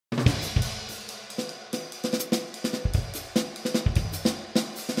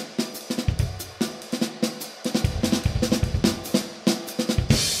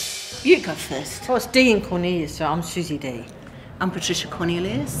You go first. Well, it's Dee and Cornelius, so I'm Susie D. I'm Patricia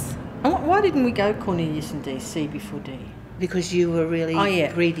Cornelius. And why didn't we go Cornelius and D, C before D? Because you were really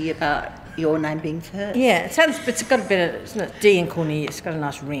greedy about your name being first. Yeah, it's got a bit of, isn't it? D and Cornelius, it's got a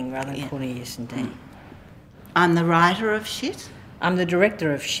nice ring rather than Cornelius and D. I'm the writer of shit. I'm the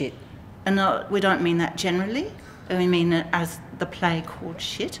director of shit. And we don't mean that generally. We mean it as the play called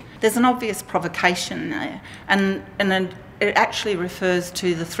Shit. There's an obvious provocation there, and it actually refers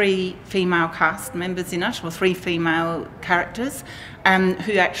to the 3 female cast members in it, or 3 female characters,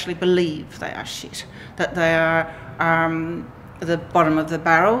 who actually believe they are shit, that they are the bottom of the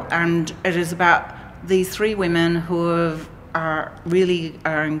barrel, and it is about these 3 women who are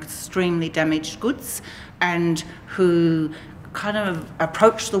extremely damaged goods, and who kind of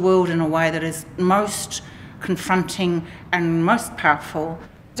approach the world in a way that is most confronting and most powerful.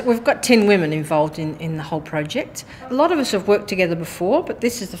 We've got 10 women involved in the whole project. A lot of us have worked together before, but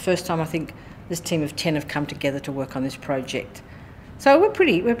this is the first time I think this team of 10 have come together to work on this project. So we're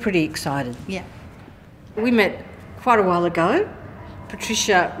pretty excited. Yeah. We met quite a while ago.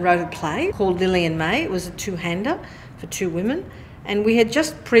 Patricia wrote a play called Lily and May. It was a 2-hander for 2 women, and we had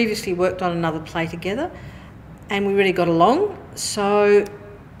just previously worked on another play together, and we really got along. So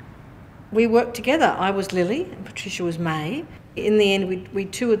we worked together. I was Lily and Patricia was May. In the end, we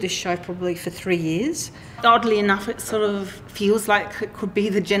toured this show probably for 3 years. Oddly enough, it sort of feels like it could be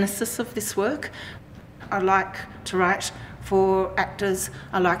the genesis of this work. I like to write for actors.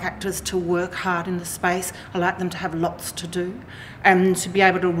 I like actors to work hard in the space. I like them to have lots to do, and to be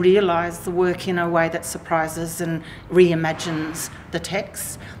able to realise the work in a way that surprises and reimagines the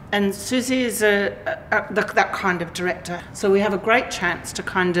text. And Susie is that kind of director. So we have a great chance to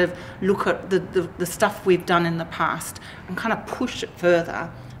kind of look at the stuff we've done in the past and kind of push it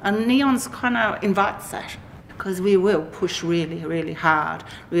further. And Neon's kind of invites that, because we will push really, really hard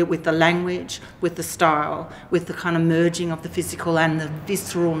with the language, with the style, with the kind of merging of the physical and the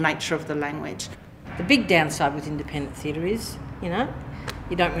visceral nature of the language. The big downside with independent theatre is, you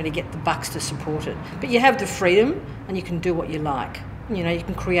don't really get the bucks to support it. But you have the freedom and you can do what you like. You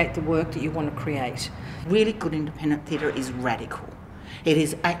can create the work that you want to create. Really good independent theatre is radical. It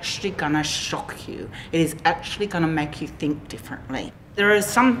is actually going to shock you. It is actually going to make you think differently. There are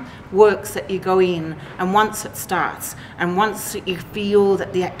some works that you go in, and once it starts, and once you feel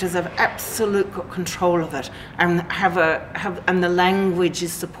that the actors have absolute control of it, and and the language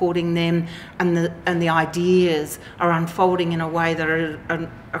is supporting them, and the ideas are unfolding in a way that are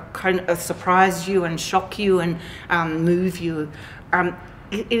kind of surprise you and shock you and move you.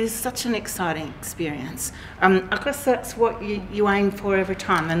 It is such an exciting experience. I guess that's what you aim for every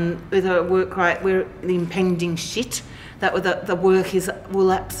time. And with a work like the impending shit, that the work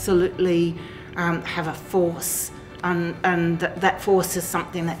will absolutely have a force, and that force is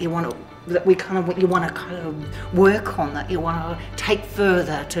something that you want to work on, that you want to take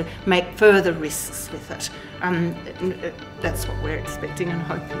further, to make further risks with it. That's what we're expecting and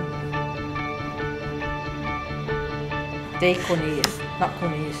hoping. Dee Cornelius, not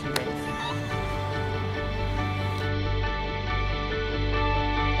Cornelius and D.